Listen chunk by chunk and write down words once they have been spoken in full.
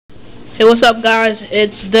Hey, what's up, guys?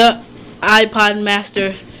 It's the iPod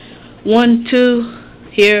Master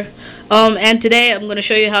 1-2 here. And today I'm gonna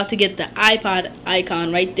show you how to get the iPod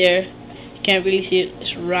icon right there. You can't really see it.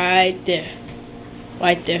 It's right there,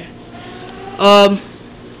 right there.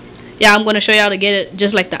 Yeah, I'm gonna show you how to get it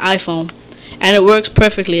just like the iPhone, and it works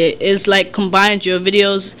perfectly. It's like combines your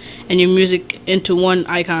videos and your music into one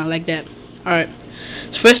icon like that. All right.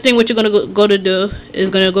 So first thing what you're gonna go to do is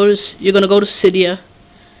you're gonna go to Cydia.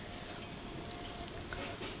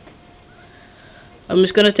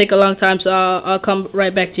 It's gonna take a long time, so I'll come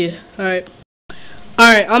right back to you. Alright,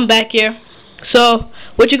 I'm back here. So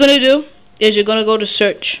what you're gonna do is you're gonna go to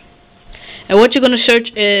search, and what you're gonna search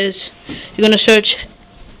is you're gonna search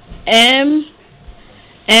M-M-M-P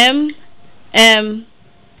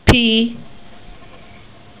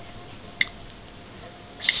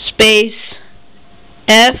space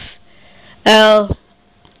F-L-I-P.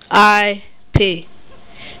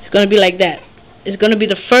 It's gonna be like that. It's going to be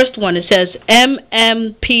the first one. It says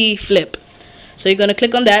MMP flip. So you're going to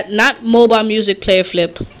click on that, not mobile music player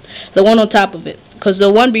flip, the one on top of it, because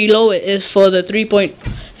the one below it is for the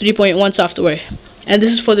 3.1 software, and this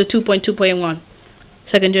is for the 2.2.1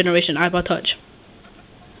 second generation iPod Touch.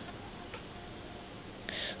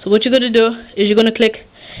 So what you're going to do is you're going to click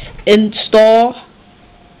install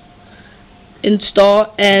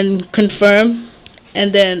and confirm,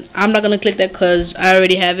 and then I'm not going to click that because I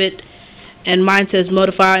already have it. And mine says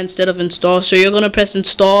modify instead of install. So you're gonna press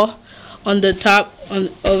install on the top,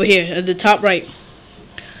 over here at the top right,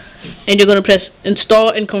 and you're gonna press install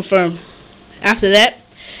and confirm. After that,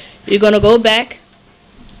 you're gonna go back,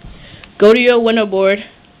 go to your window board,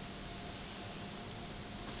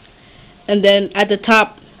 and then at the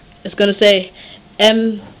top it's gonna say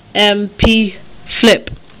MMP flip.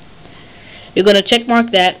 You're gonna check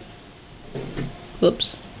mark that. Whoops.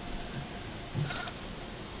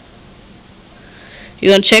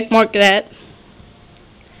 You're going to check mark that,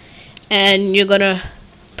 and you're going to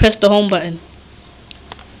press the home button.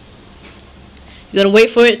 You're going to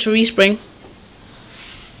wait for it to respring.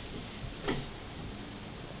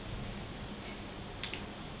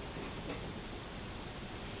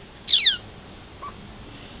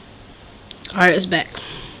 Alright, it's back.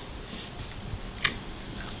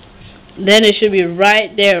 Then it should be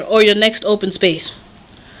right there, or your next open space.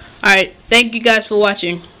 Alright, thank you guys for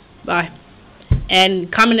watching. Bye.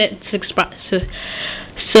 And comment and subscribe.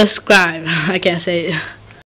 I can't say it.